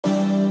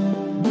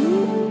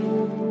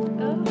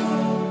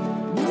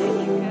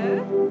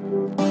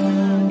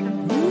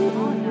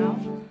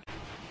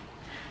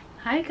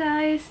Hi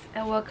guys,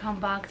 and welcome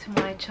back to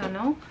my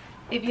channel.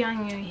 If you are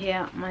new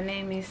here, my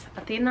name is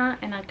Athena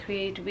and I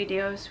create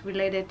videos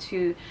related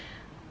to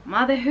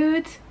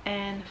motherhood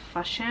and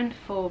fashion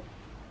for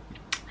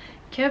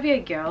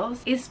curvier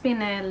girls. It's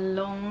been a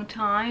long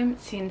time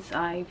since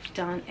I've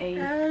done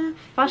a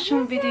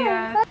fashion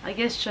video. I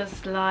guess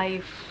just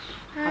life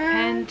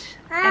happened.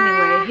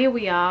 Anyway, here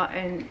we are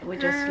and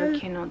we're just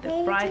looking on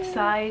the bright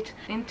side.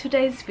 In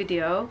today's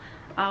video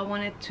I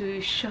wanted to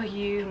show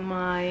you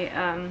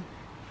my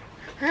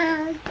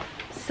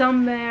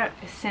summer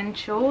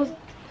essentials.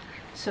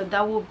 So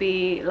that will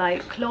be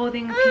like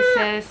clothing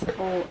pieces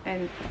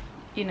and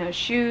you know,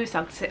 shoes,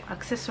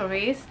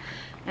 accessories,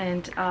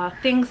 and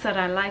things that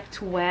I like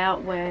to wear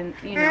when,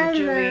 you know,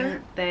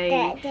 during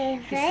the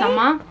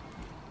summer.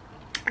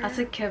 As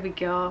a curvy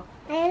girl,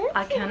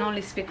 I can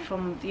only speak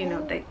from, you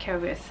know, the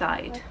curvier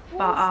side,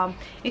 but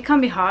it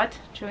can be hard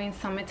during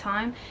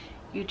summertime.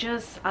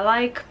 I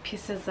like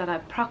pieces that are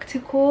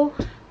practical,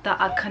 that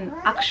I can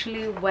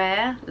actually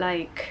wear,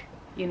 like,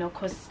 you know,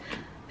 because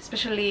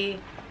especially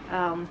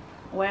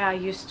where I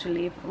used to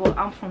live, well,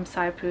 I'm from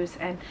Cyprus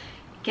and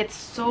it gets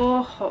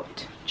so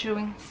hot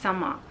during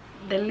summer.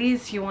 The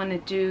least you want to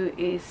do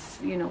is,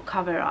 you know,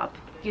 cover up.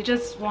 You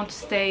just want to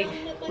stay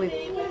with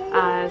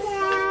as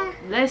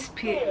less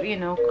you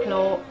know,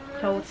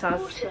 clothes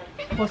as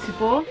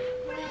possible.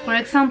 For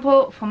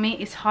example, for me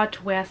it's hard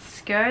to wear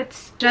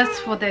skirts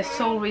just for the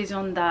sole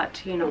reason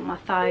that, you know, my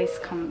thighs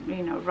can,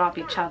 you know, rub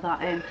each other,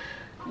 and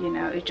you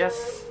know, it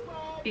just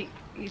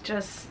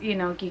you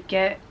know, you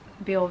get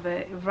a bit of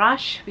a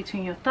rush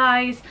between your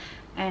thighs,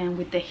 and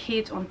with the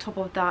heat on top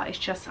of that, it's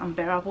just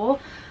unbearable.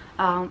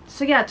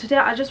 So yeah, today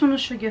I just want to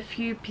show you a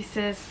few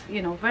pieces,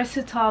 you know,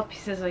 versatile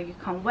pieces that you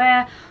can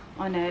wear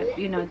on a,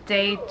 you know,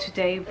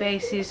 day-to-day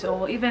basis,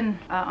 or even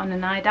on a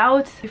night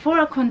out. Before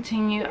I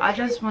continue, I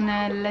just want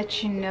to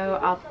let you know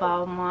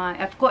about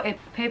I've got a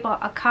PayPal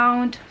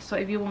account, so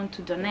if you want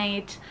to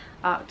donate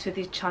to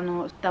this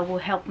channel, that will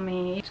help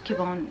me to keep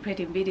on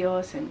creating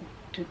videos and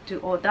to do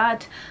all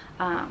that.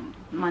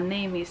 My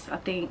name is I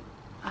think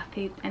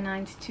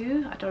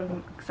N92, I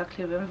don't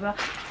exactly remember,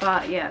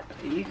 but yeah,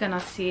 you're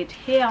gonna see it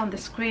here on the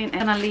screen.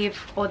 I'm gonna leave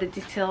all the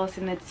details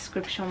in the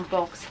description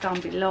box down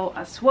below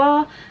as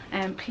well.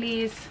 And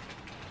please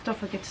don't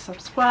forget to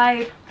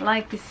subscribe,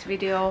 like this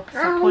video,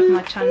 support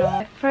my channel.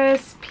 The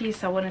first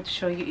piece I wanted to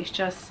show you is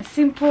just a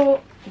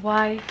simple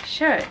white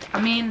shirt. I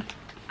mean,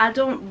 I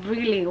don't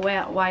really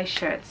wear white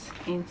shirts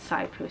in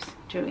Cyprus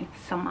during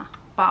summer,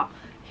 but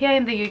here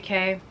in the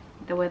UK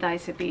the weather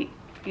is a bit,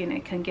 you know,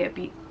 it can get a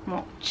bit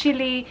more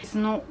chilly. It's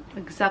not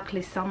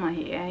exactly summer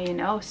here, you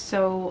know,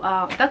 so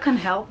that can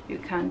help. You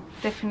can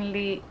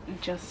definitely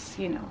just,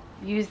 you know,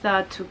 use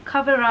that to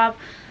cover up.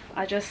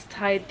 I just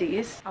tied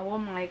this. I wore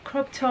my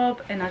crop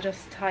top and I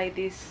just tied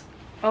this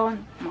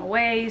on my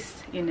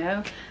waist, you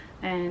know,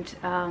 and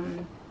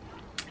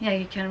yeah,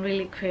 you can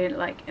really create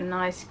like a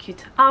nice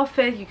cute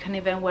outfit. You can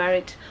even wear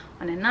it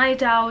on a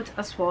night out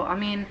as well. I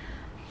mean,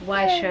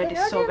 white shirt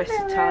is so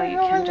versatile. You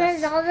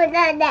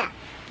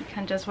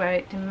can just wear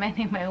it in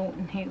many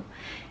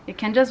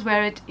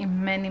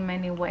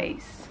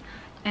ways.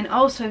 And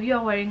also, if you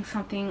are wearing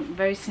something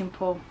very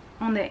simple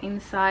on the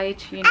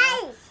inside, you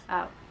know,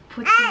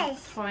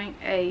 throwing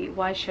a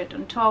white shirt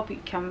on top, you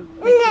can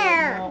make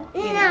it more,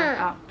 you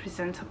know,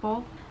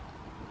 presentable.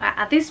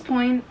 At this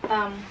point,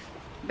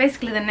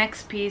 basically the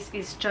next piece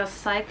is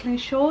just cycling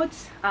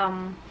shorts,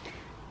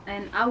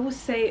 and I would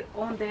say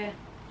on the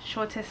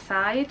shorter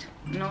side,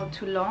 not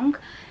too long.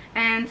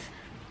 And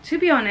to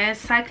be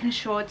honest, cycling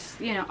shorts,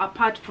 you know,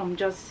 apart from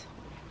just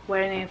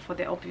wearing it for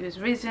the obvious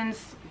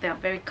reasons, they're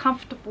very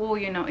comfortable,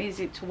 you know,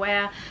 easy to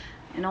wear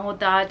and all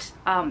that.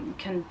 You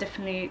can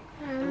definitely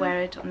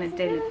wear it on a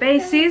daily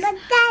basis,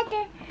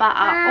 but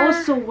I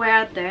also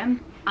wear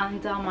them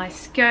under my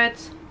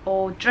skirts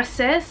or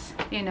dresses.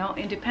 You know,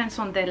 it depends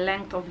on the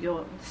length of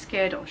your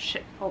skirt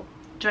or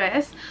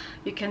dress.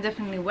 You can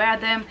definitely wear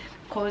them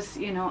because,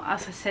 you know,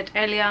 as I said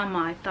earlier,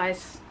 my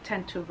thighs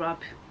tend to rub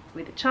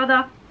with each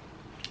other.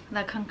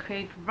 That can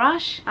create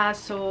rush.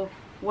 So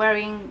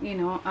wearing, you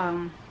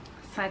know,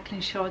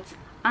 cycling shorts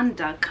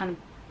under can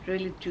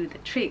really do the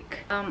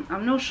trick.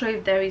 I'm not sure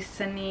if there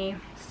is any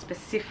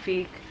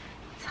specific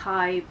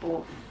type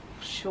of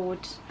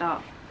shorts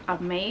that are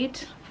made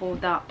for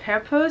that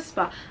purpose,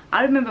 but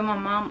I remember my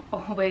mom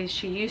always,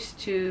 she used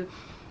to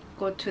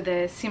go to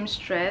the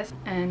seamstress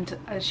and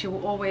she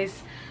will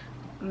always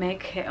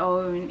make her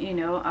own, you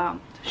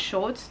know,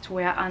 shorts to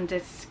wear under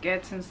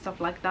skirts and stuff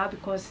like that,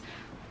 because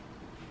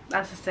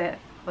as I said,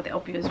 for the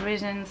obvious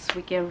reasons,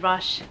 we get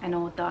rush and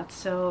all that.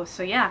 So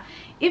yeah,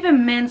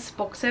 even men's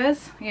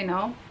boxers, you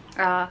know,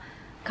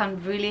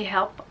 can really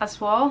help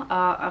as well.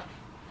 I've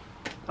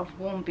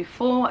worn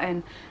before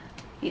and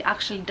it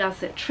actually does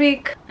the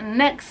trick. And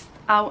next,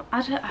 I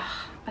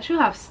should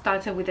have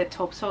started with the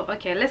top, so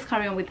okay, let's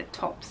carry on with the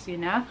tops, you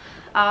know.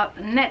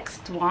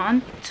 Next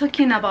one,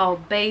 talking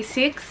about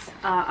basics,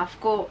 I've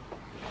got,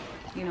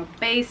 you know,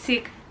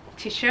 basic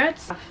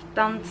t-shirts. I've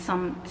done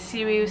some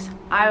serious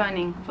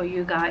ironing for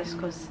you guys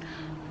because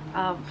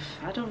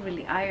I don't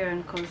really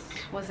iron, because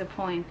what's the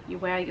point? You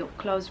wear your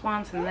clothes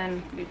once and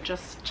then you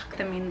just chuck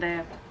them in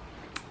the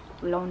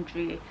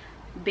laundry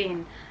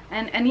bin.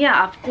 And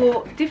yeah, I've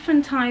got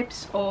different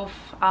types of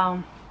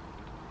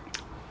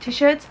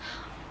t-shirts,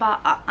 but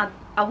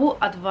I would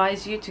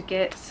advise you to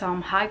get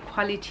some high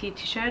quality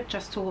t-shirt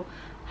just to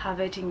have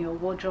it in your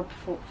wardrobe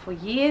for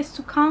years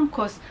to come,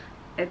 because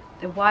a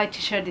white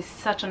t-shirt is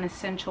such an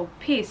essential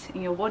piece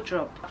in your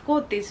wardrobe. I've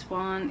got this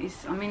one,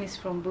 it's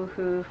from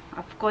Boohoo.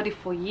 I've got it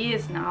for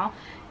years now.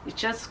 It's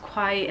just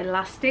quite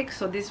elastic,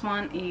 so this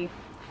one, it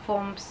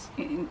forms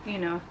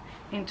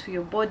into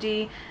your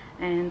body,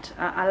 and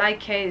I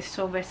like it. It's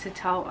so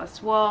versatile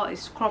as well.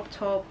 It's crop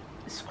top,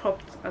 it's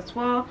cropped as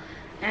well,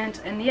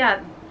 and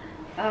yeah,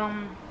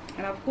 and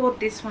I've got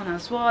this one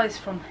as well. It's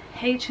from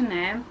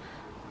H&M.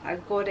 I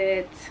got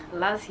it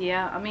last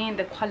year. I mean,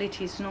 the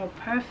quality is not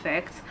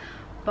perfect,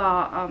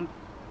 but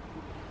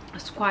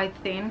it's quite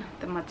thin,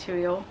 the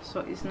material,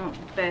 so it's not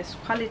the best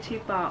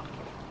quality, but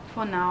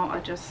for now I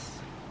just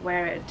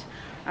wear it.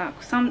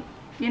 Some,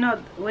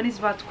 when it's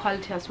bad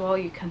quality as well,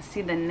 you can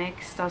see the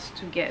neck starts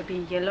to get a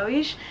bit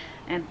yellowish,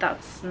 and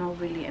that's not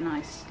really a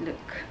nice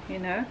look,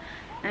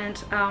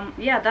 and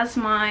yeah, that's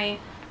my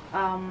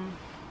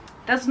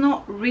that's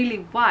not really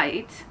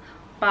white,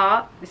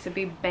 but it's a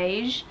bit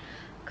beige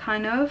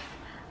kind of,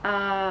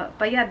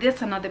 but yeah,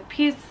 there's another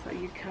piece that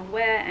you can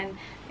wear, and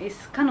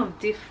it's kind of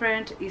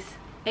different. It's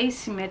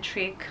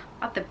asymmetric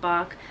at the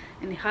back,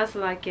 and it has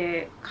like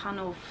a kind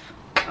of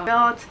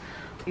belt.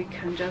 You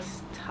can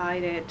just tie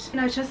it,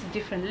 it's just a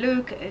different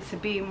look. It's a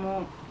bit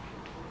more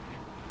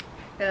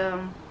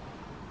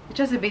it's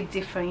just a bit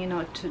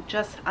different, to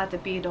just add a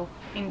bit of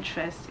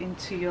interest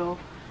into your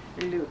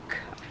look.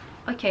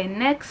 Okay,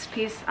 next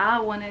piece I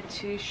wanted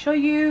to show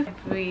you.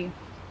 Every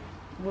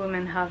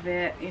woman have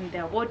it in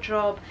their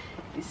wardrobe.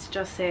 It's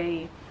just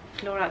a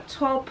floral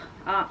top.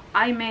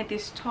 I made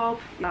this top.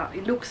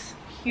 It looks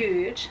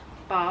huge,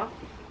 but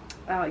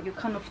you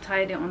kind of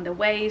tie it on the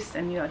waist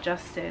and you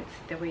adjust it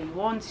the way you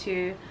want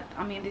to.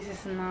 I mean, this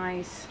is a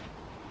nice,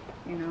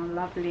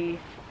 lovely,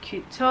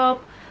 cute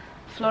top.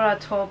 Floral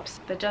tops,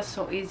 they're just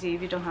so easy.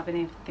 If you don't have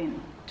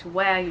anything to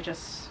wear, you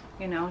just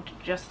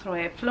just throw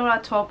a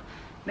floral top,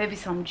 maybe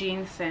some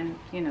jeans, and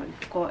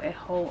you've got a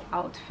whole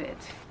outfit.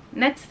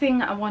 Next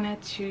thing I wanted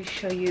to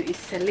show you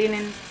is a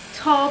linen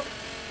top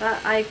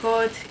that I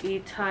got.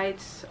 It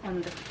ties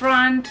on the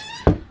front,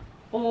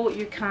 or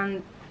you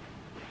can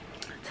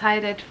tie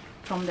it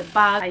from the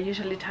back. I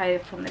usually tie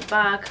it from the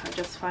back.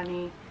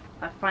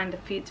 I find the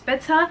fit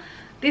better.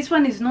 This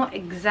one is not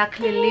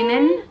exactly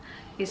linen,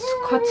 it's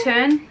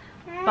cotton,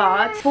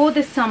 but for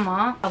the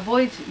summer,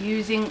 avoid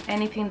using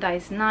anything that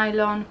is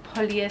nylon,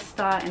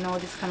 polyester, and all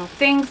these kind of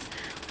things.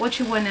 What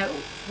you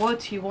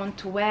want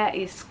to wear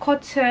is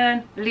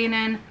cotton,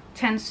 linen,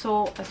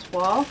 tencel as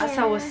well. As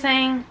I was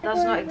saying,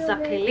 that's not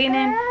exactly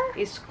linen,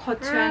 it's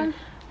cotton,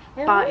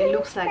 but it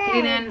looks like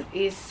linen.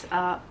 Is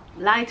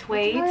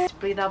lightweight, it's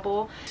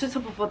breathable,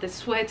 suitable for the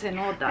sweat and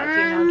all that,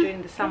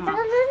 during the summer.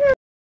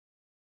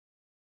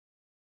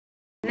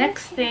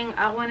 Next thing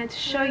I wanted to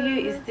show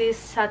you is this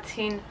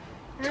satin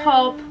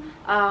top.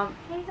 I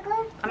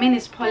mean,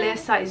 it's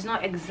polyester. It's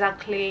not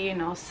exactly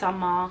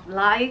summer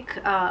like.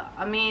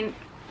 I mean,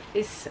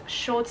 it's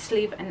short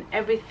sleeve and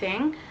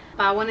everything,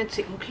 but I wanted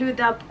to include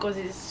that because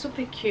it's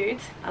super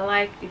cute. I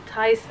like it.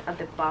 Ties at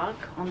the back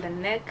on the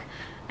neck,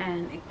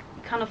 and it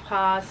kind of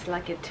has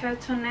like a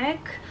turtleneck,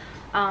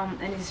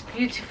 and it's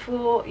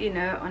beautiful,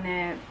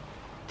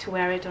 to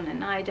wear it on a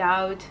night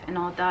out and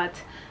all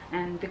that.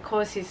 And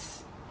because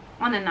it's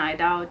on a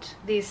night out,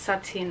 this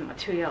satin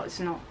material is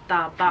not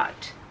that bad,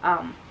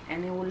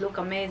 and it will look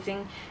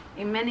amazing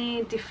in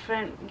many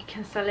different, you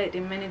can sell it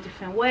in many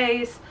different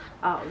ways,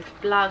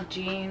 with black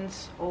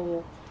jeans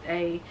or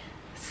a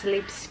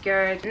slip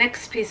skirt.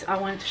 Next piece I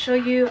want to show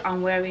you,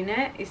 I'm wearing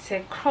it. It's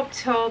a crop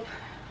top.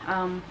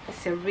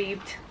 It's a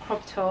ribbed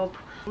crop top.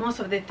 Most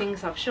of the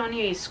things I've shown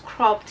you is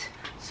cropped,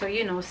 so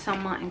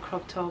summer and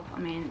crop top, I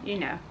mean,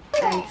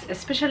 and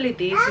especially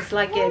this is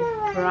like a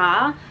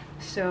bra,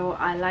 so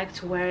I like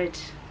to wear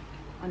it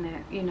on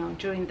a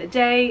during the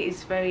day.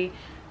 It's very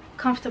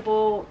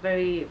comfortable,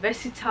 very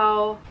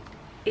versatile.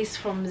 It's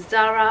from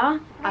Zara.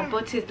 I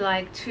bought it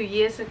like 2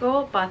 years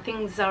ago, but I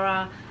think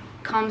Zara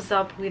comes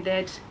up with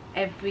it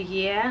every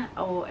year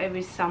or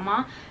every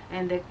summer,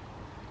 and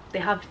they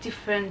have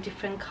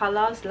different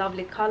colors,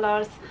 lovely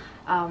colors,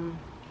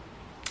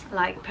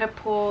 like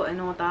purple and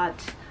all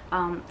that.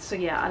 So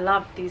yeah, I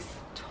love this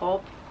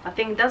top. I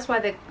think that's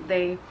why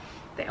they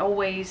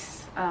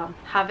always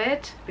have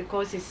it,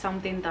 because it's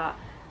something that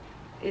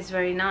is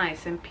very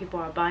nice and people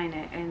are buying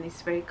it, and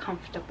it's very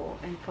comfortable,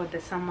 and for the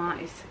summer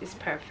it's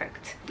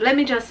perfect. Let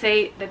me just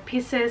say, the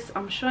pieces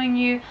I'm showing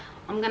you,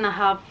 I'm gonna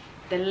have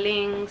the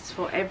links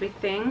for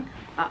everything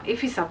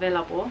if it's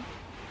available,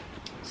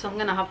 so I'm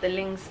gonna have the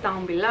links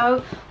down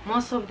below.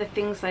 Most of the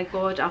things I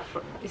got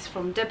is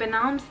from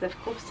Debenhams. They've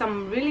got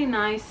some really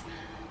nice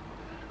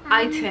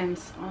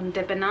items on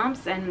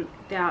Debenhams, and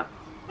they are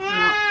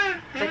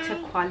better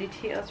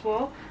quality as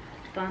well.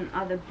 than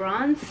other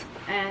brands.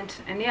 And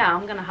yeah,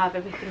 I'm gonna have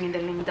everything in the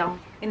link down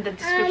in the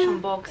description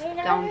box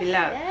down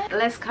below.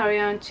 Let's carry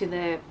on to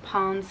the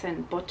pants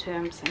and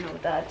bottoms and all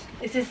that.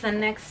 This is the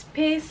next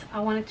piece I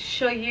wanted to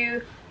show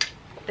you.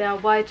 They are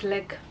wide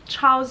leg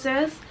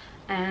trousers,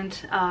 and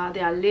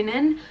they are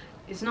linen.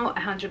 It's not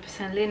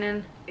 100%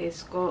 linen.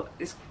 It's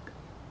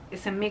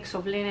a mix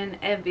of linen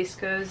and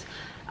viscose.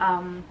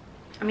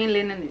 I mean,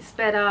 linen is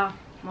better,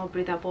 more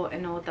breathable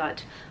and all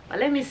that, but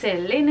let me say,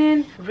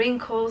 linen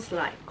wrinkles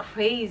like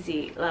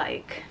crazy.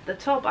 Like the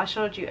top I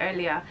showed you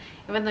earlier,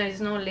 even though it's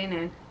not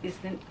linen, it's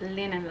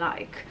linen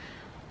like.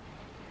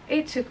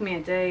 It took me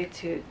a day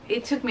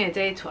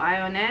to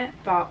iron it,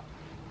 but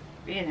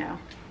you know,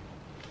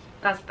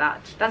 that's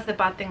the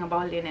bad thing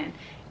about linen.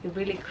 It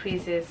really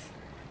creases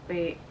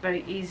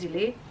very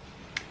easily.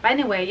 But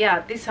anyway, yeah,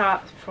 this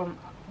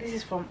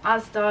is from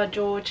Asda,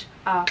 George.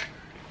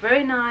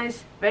 Very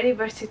nice, very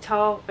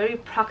versatile, very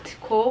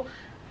practical.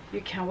 You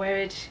can wear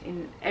it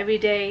in every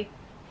day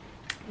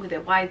with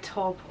a white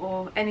top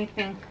or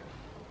anything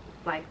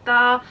like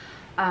that.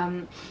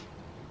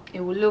 It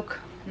will look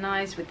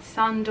nice with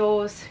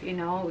sandals, you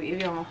know,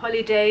 if you're on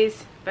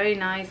holidays. Very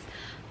nice.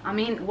 I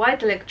mean,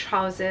 wide leg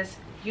trousers,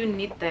 you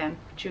need them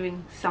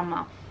during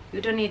summer.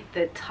 You don't need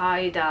the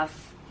tight ass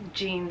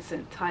jeans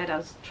and tight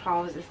ass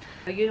trousers.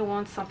 You don't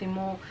want something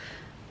more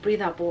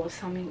breathable,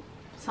 something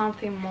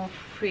more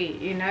free,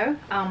 you know.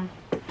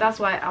 That's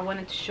why I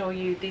wanted to show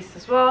you this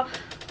as well.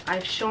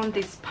 I've shown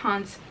these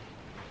pants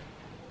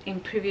in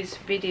previous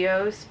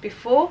videos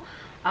before.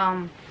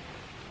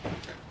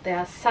 They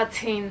are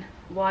satin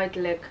wide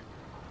leg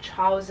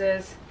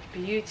trousers,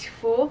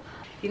 beautiful.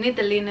 You need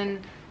the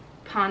linen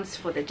pants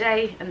for the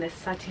day and the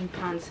satin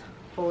pants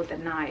for the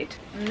night.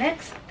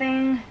 Next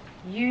thing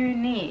you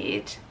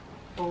need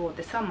for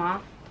the summer,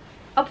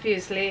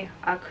 obviously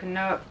I could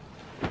not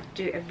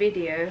do a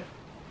video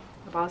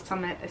about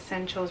summer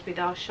essentials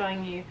without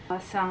showing you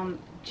some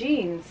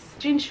jean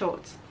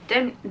shorts,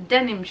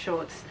 denim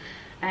shorts.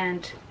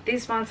 And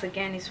this once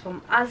again is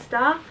from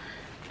Asda,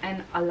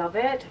 and I love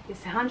it.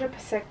 It's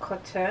 100%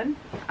 cotton,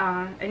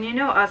 and you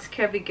know, as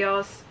curvy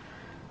girls,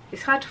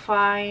 it's hard to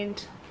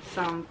find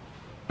some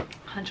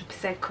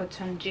 100%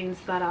 cotton jeans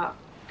that are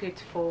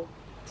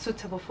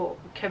suitable for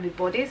curvy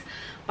bodies.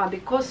 But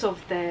because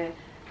of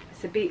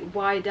it's a bit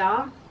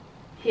wider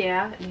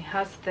here, and it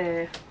has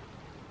the,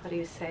 how do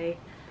you say,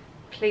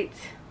 pleat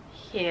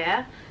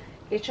here,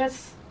 it's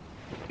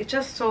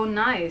just so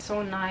nice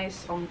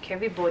on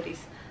curvy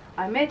bodies.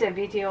 I made a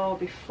video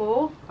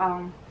before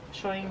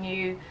showing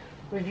you,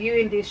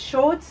 reviewing these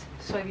shorts,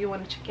 so if you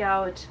want to check it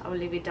out, I'll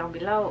leave it down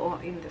below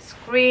or in the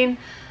screen.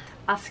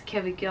 As a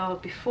curvy girl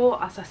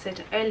before, as I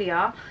said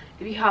earlier,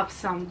 if you have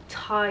some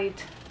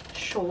tight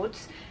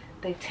shorts,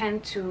 they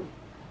tend to,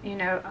 you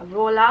know,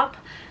 roll up,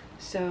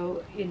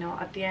 so you know,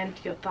 at the end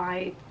your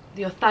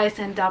thighs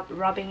end up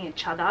rubbing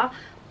each other.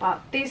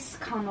 But this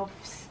kind of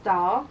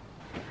style,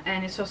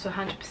 and it's also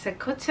 100%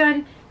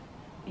 cotton,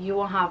 you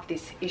won't have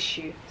this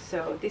issue.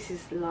 So this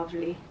is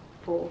lovely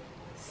for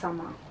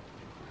summer.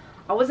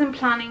 I wasn't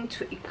planning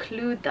to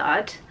include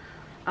that,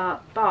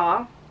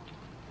 but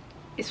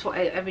it's for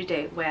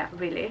everyday wear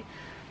really.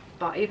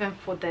 But even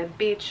for the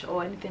beach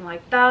or anything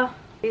like that,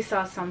 these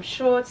are some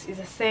shorts. It's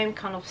the same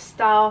kind of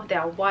style. They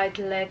are wide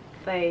leg,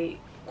 they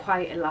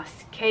quite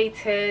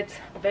elasticated,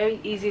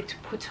 very easy to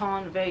put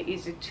on, very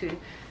easy to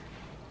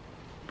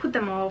put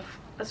them off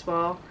as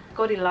well.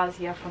 Got it last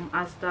year from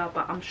Asda,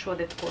 but I'm sure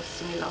they've got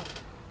similar,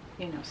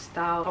 you know,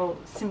 style or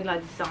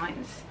similar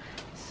designs.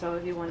 So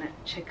if you want to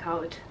check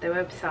out their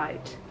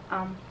website,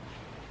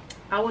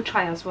 I will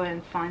try as well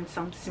and find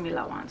some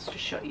similar ones to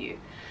show you.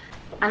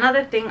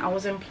 Another thing I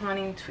wasn't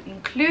planning to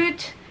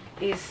include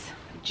is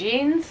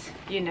jeans,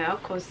 you know,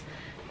 because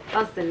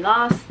that's the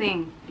last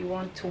thing you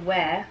want to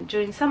wear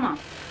during summer.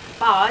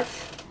 But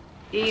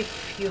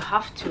if you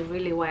have to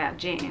really wear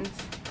jeans,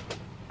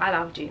 I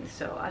love jeans,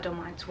 so I don't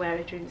mind to wear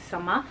it during the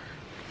summer.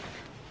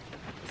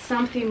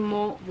 Something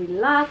more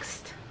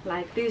relaxed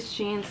like these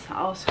jeans. I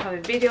also have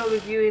a video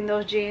reviewing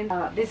those jeans.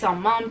 These are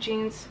mom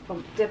jeans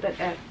from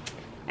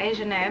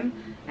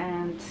H&M,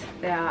 and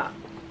they're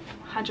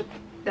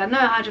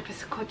not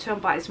 100% cotton,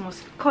 but it's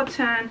mostly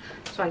cotton.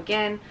 So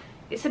again,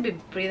 it's a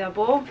bit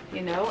breathable,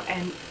 you know,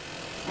 and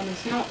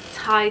it's not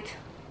tight.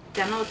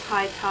 They're not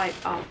tight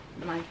up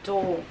my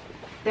door.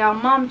 They are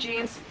mom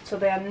jeans, so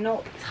they are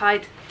not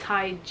tight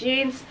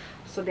jeans,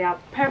 so they are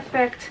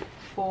perfect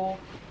for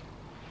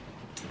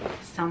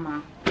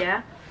summer,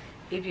 yeah,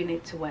 if you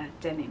need to wear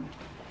denim.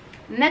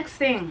 Next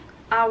thing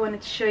I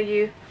wanted to show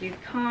you, you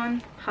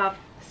can't have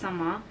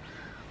summer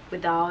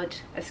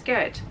without a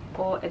skirt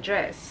or a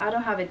dress. I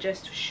don't have a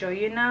dress to show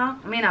you now.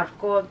 I mean, I've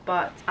got,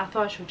 but I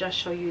thought I should just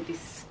show you this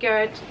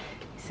skirt.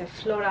 It's a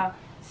floral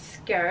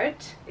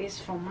skirt. It's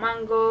from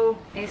Mango.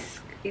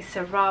 It's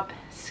a wrap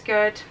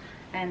skirt,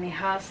 and it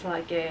has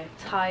like a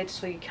tie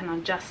so you can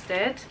adjust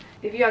it.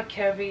 If you are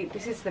curvy,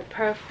 this is the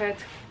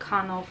perfect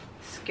kind of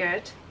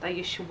skirt that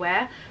you should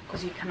wear,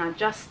 because you can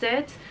adjust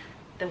it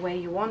the way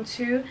you want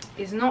to.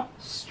 It's not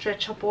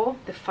stretchable,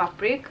 the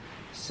fabric,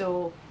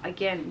 So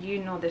again, you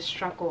know the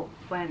struggle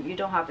when you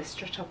don't have a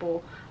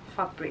stretchable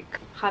fabric.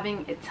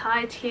 Having it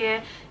tight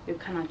here, you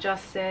can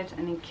adjust it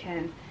and it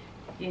can,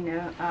 you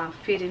know,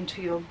 fit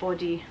into your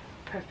body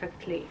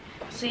perfectly.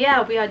 So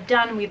yeah, we are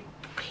done with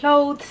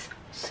clothes.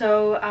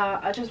 So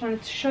I just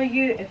wanted to show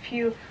you a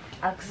few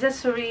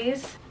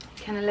accessories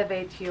can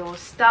elevate your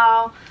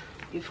style.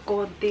 You've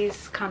got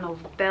these kind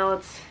of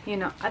belts, you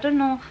know, I don't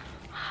know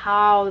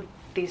how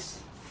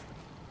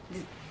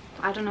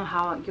I don't know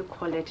how you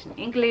call it in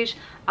English.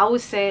 I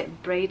would say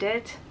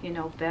braided, you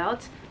know,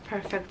 belt.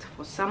 Perfect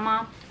for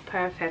summer,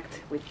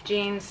 perfect with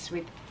jeans,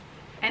 with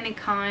any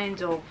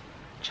kind of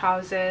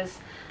trousers.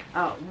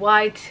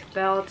 White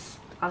belts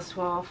as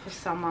well for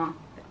summer,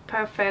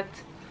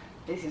 perfect.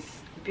 This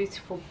is a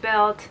beautiful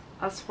belt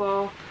as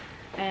well.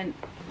 And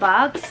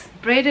bags,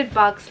 braided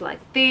bags like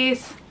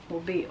this will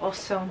be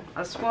awesome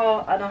as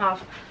well. I don't have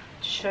to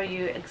show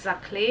you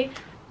exactly.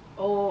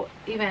 Or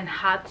even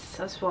hats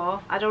as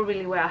well. I don't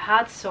really wear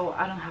hats, so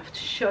I don't have to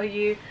show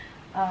you.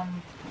 I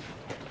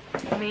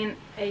mean,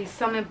 a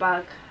summer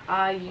bag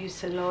I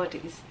use a lot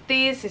is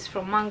this. Is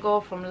from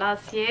Mango from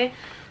last year.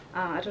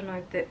 I don't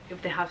know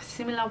if they have a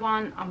similar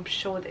one. I'm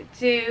sure they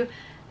do.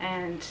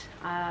 And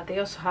they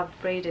also have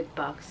braided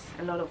bags,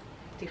 a lot of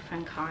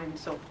different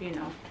kinds of, you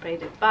know,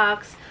 braided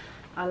bags.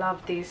 I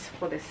love this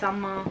for the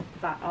summer,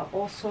 but I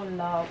also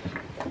love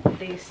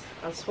this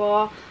as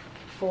well,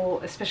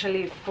 for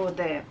especially for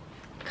the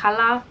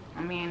color.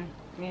 I mean,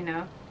 you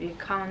know, you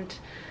can't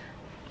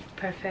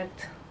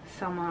perfect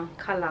summer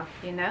color,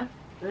 you know.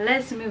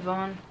 Let's move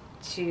on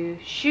to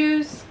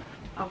shoes.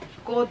 I've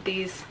got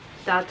these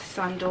dad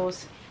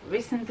sandals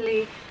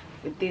recently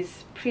with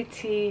this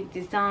pretty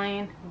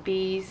design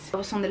bees. I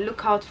was on the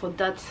lookout for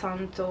dad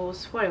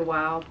sandals for a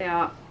while. They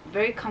are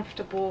very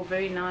comfortable,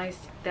 very nice.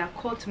 They are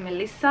called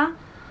Melissa,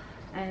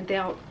 and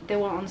they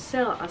were on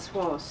sale as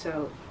well,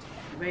 so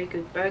very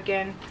good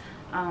bargain.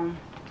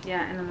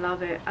 Yeah, and I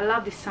love it. I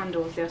love these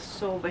sandals. They're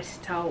so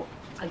versatile.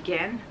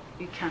 Again,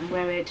 you can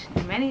wear it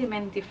in many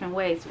different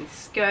ways, with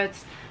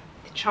skirts,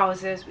 with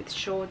trousers, with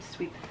shorts,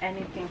 with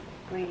anything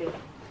really.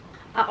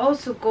 I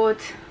also got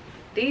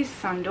these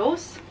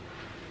sandals.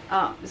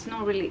 It's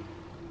not really,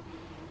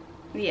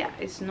 yeah,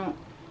 it's not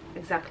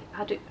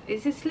exactly,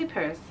 is it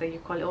slippers that you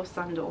call it, or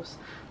sandals?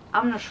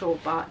 I'm not sure,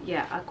 but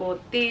yeah, I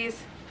got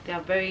these. They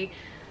are very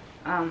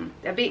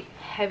a bit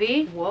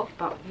heavy walk,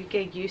 but you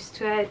get used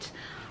to it.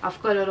 I've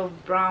got a lot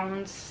of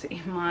browns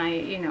in my,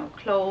 you know,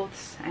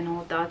 clothes and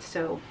all that,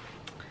 so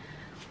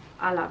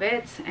I love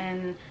it.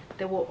 And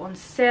they were on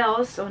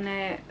sales on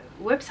a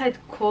website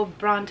called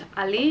Brand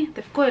Ali.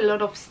 They've got a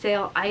lot of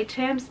sale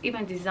items,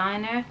 even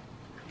designer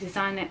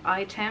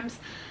items,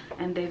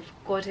 and they've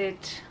got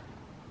it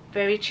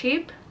very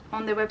cheap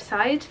on the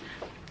website.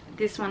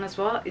 This one as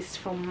well is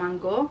from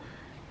Mango.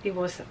 It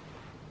was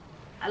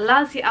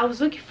last year. I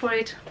was looking for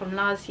it from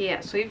last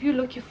year, so if you're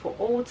looking for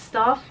old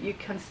stuff, you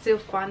can still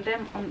find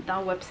them on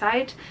that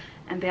website,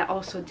 and they're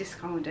also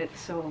discounted,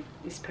 so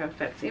it's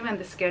perfect. Even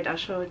the skirt I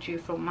showed you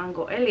from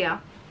Mango earlier,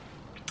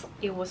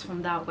 it was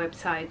from that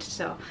website,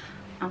 so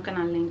I'm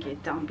gonna link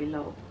it down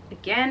below.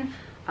 Again,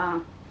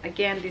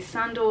 these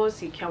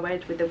sandals, you can wear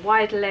it with the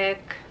wide leg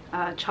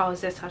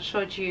trousers I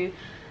showed you,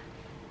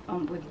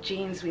 with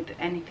jeans, with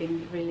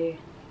anything really,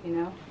 you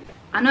know.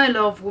 I know a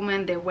lot of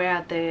women, they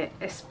wear the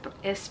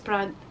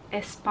espadrilles,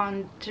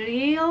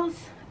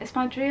 is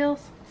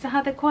that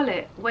how they call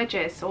it,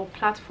 wedges or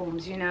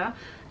platforms, you know,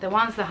 the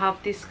ones that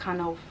have this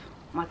kind of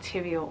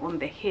material on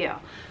the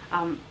heel.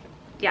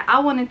 Yeah, I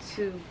wanted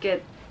to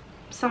get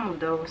some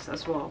of those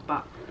as well,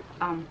 but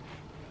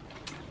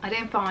I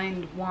didn't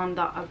find one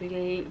that I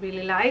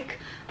really like.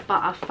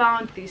 But I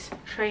found these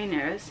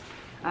trainers,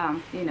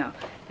 you know,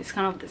 it's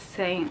kind of the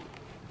same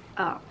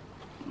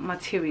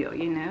material,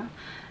 you know,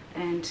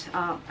 and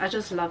I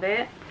just love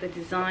it. The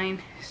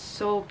design is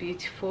so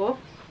beautiful.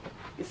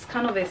 It's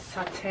kind of a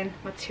satin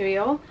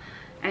material,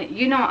 and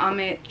you know, I'm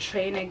a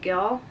trainer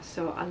girl,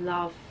 so I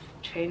love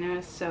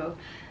trainers, so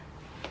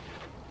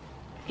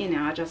you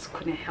know, I just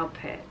couldn't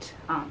help it.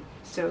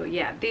 So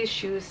yeah, these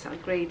shoes are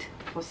great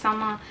for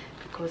summer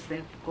because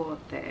they've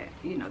got the,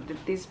 you know,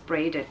 this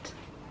braided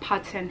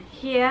pattern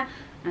here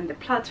and the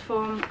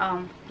platform.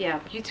 Yeah,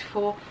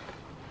 beautiful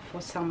for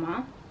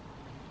summer.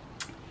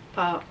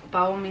 But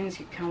by all means,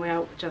 you can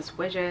wear just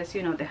wedges,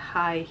 you know, the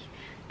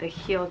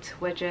heeled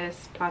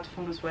wedges,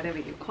 platforms, whatever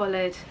you call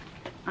it.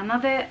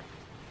 Another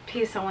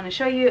piece I want to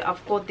show you,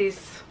 I've got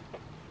this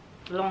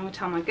long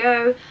time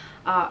ago,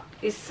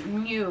 is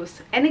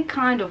mules. Any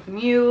kind of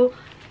mule,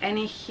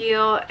 any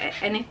heel,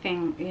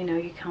 anything, you know,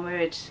 you can wear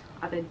it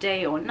either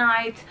day or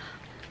night,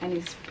 and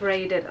it's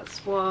braided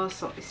as well,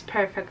 so it's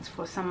perfect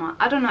for summer.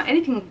 I don't know,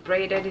 anything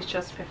braided is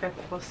just perfect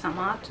for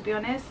summer, to be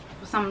honest,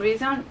 for some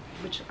reason,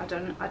 which I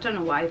don't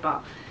know why,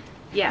 but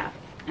yeah.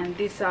 And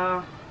these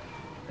are,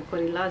 I got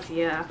it last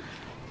year.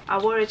 I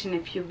wore it in a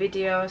few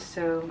videos,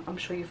 so I'm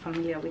sure you're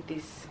familiar with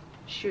these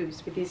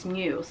shoes, with these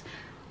mules.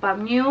 But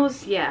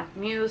mules, yeah,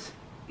 mules,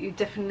 you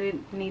definitely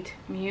need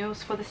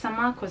mules for the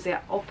summer because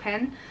they're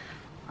open.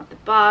 at the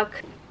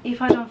back.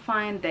 If I don't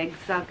find the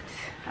exact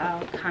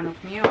kind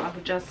of mule, I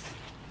will just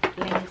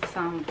link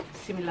some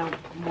similar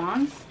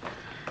ones.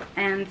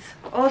 And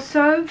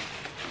also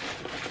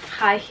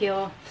high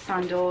heel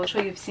sandals. I'm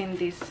sure you've seen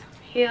these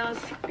heels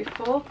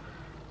before.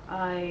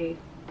 I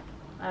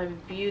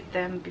reviewed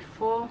them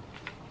before,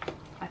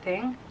 I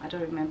think. I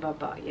don't remember,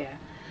 but yeah.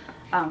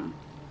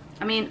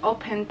 I mean,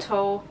 open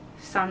toe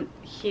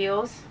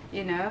heels,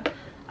 you know.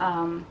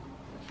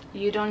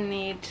 You don't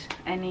need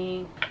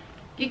any,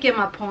 you get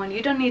my point,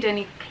 you don't need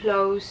any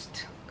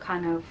closed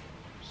kind of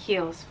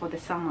heels for the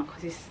summer,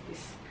 because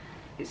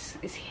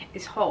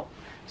it's hot.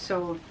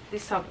 So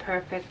these are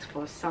perfect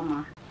for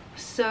summer.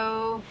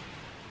 So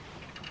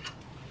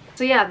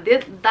yeah,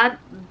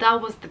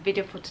 that was the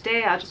video for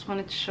today. I just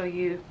wanted to show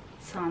you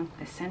some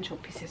essential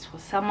pieces for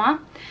summer,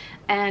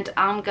 and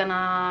I'm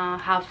gonna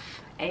have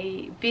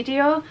a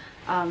video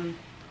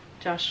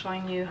just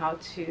showing you how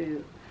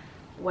to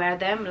wear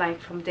them, like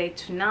from day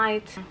to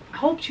night. I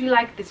hope you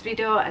like this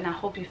video, and I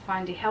hope you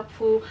find it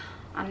helpful.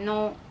 I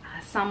know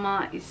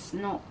summer is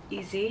not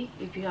easy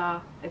if you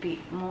are a bit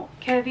more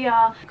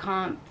curvier,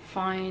 can't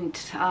find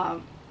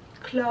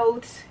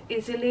clothes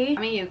easily.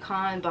 I mean, you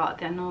can, but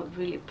they're not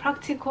really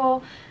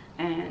practical.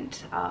 And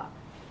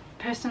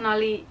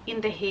personally,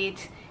 in the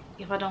heat,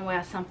 if I don't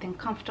wear something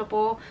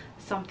comfortable,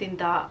 something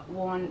that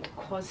won't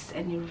cause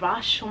any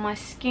rash on my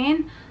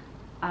skin,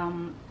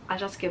 I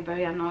just get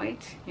very annoyed,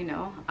 you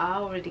know. I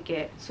already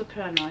get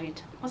super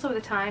annoyed most of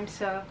the time,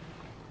 so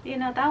you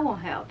know, that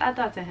won't help, that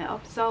doesn't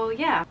help. So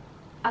yeah,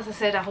 as I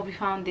said, I hope you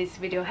found this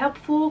video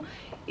helpful.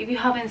 If you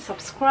haven't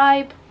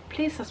subscribed,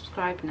 please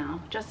subscribe now.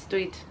 Just do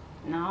it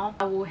now.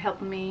 That will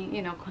help me,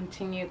 you know,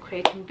 continue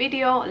creating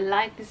video.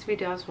 Like this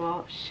video as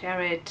well,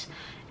 share it,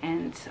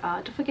 and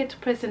don't forget to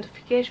press the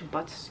notification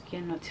button to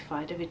get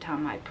notified every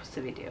time I post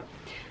a video.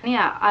 And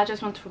yeah, I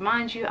just want to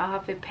remind you, I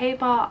have a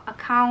PayPal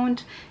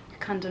account. You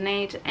can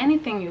donate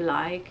anything you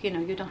like, you know.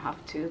 You don't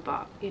have to,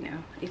 but you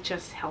know, it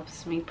just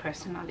helps me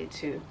personally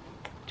to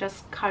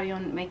just carry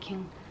on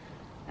making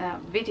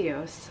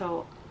videos.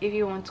 So if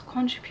you want to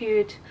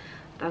contribute,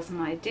 that's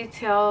my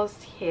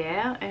details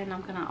here, and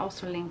I'm gonna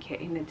also link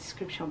it in the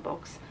description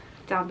box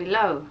down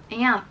below.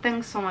 And yeah,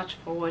 thanks so much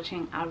for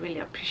watching. I really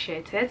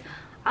appreciate it.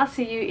 I'll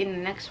see you in the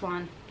next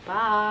one.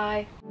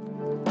 Bye.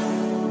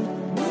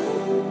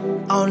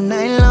 All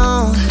night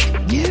long,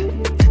 yeah,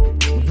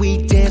 we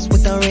dance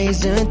with our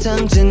razor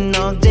tongues and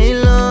all day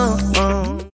long.